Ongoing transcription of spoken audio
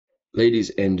Ladies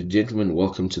and gentlemen,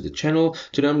 welcome to the channel.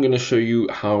 Today I'm going to show you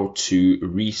how to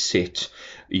reset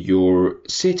your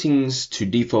settings to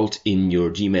default in your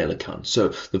Gmail account. So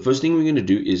the first thing we're going to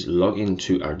do is log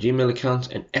into our Gmail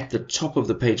account, and at the top of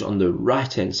the page on the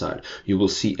right hand side you will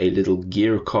see a little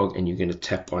gear cog, and you're going to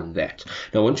tap on that.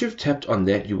 Now once you've tapped on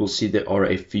that, you will see there are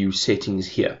a few settings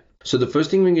here. So the first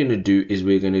thing we're going to do is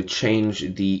we're going to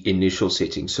change the initial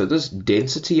settings. So this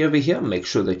density over here, make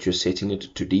sure that you're setting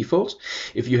it to default.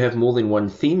 If you have more than one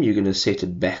theme, you're going to set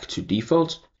it back to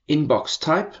default. Inbox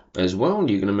type as well,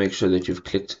 you're going to make sure that you've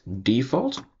clicked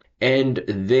default. And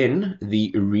then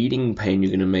the reading pane,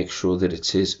 you're going to make sure that it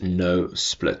says no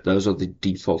split. Those are the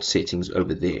default settings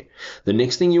over there. The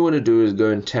next thing you want to do is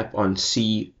go and tap on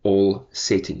see all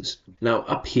settings. Now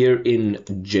up here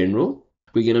in general,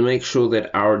 we're going to make sure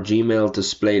that our Gmail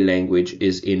display language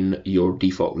is in your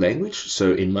default language.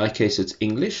 So in my case, it's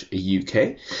English,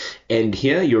 UK. And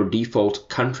here, your default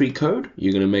country code,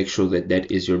 you're going to make sure that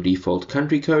that is your default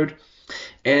country code.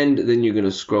 And then you're going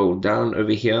to scroll down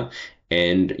over here,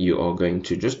 and you are going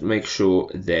to just make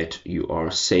sure that you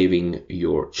are saving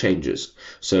your changes.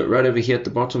 So right over here at the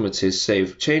bottom, it says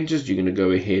save changes. You're going to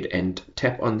go ahead and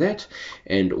tap on that.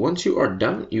 And once you are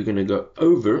done, you're going to go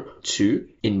over to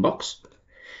inbox.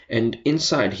 And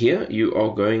inside here, you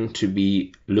are going to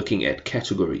be looking at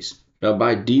categories. Now,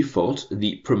 by default,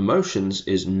 the promotions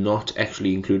is not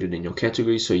actually included in your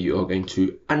category. So you are going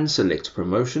to unselect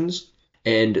promotions.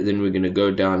 And then we're going to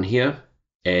go down here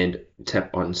and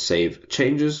tap on save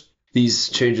changes. These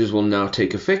changes will now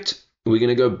take effect. We're going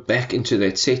to go back into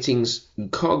that settings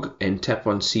cog and tap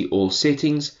on see all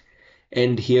settings.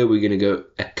 And here we're going to go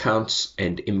accounts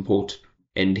and import.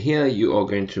 And here you are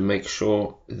going to make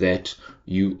sure that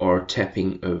you are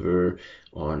tapping over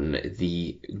on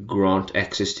the grant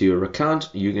access to your account.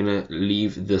 You're going to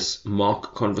leave this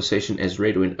mark conversation as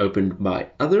read when opened by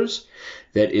others.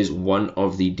 That is one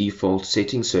of the default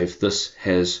settings. So if this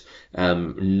has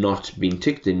not been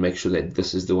ticked, then make sure that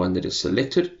this is the one that is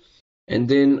selected. And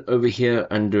then over here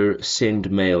under send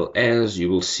mail as, you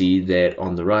will see that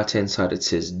on the right hand side it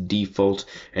says default,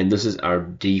 and this is our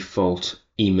default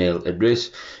email address.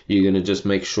 You're going to just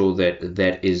make sure that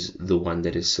that is the one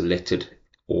that is selected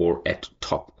or at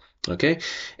top. Okay,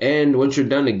 and once you're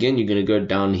done, again, you're going to go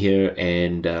down here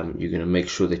and you're going to make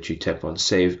sure that you tap on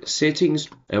save settings,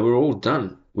 and we're all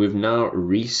done. We've now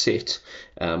reset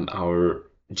our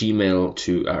Gmail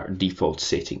to our default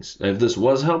settings. Now, if this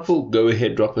was helpful, go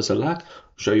ahead, drop us a like,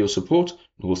 show your support, and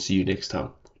we'll see you next time.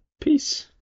 Peace.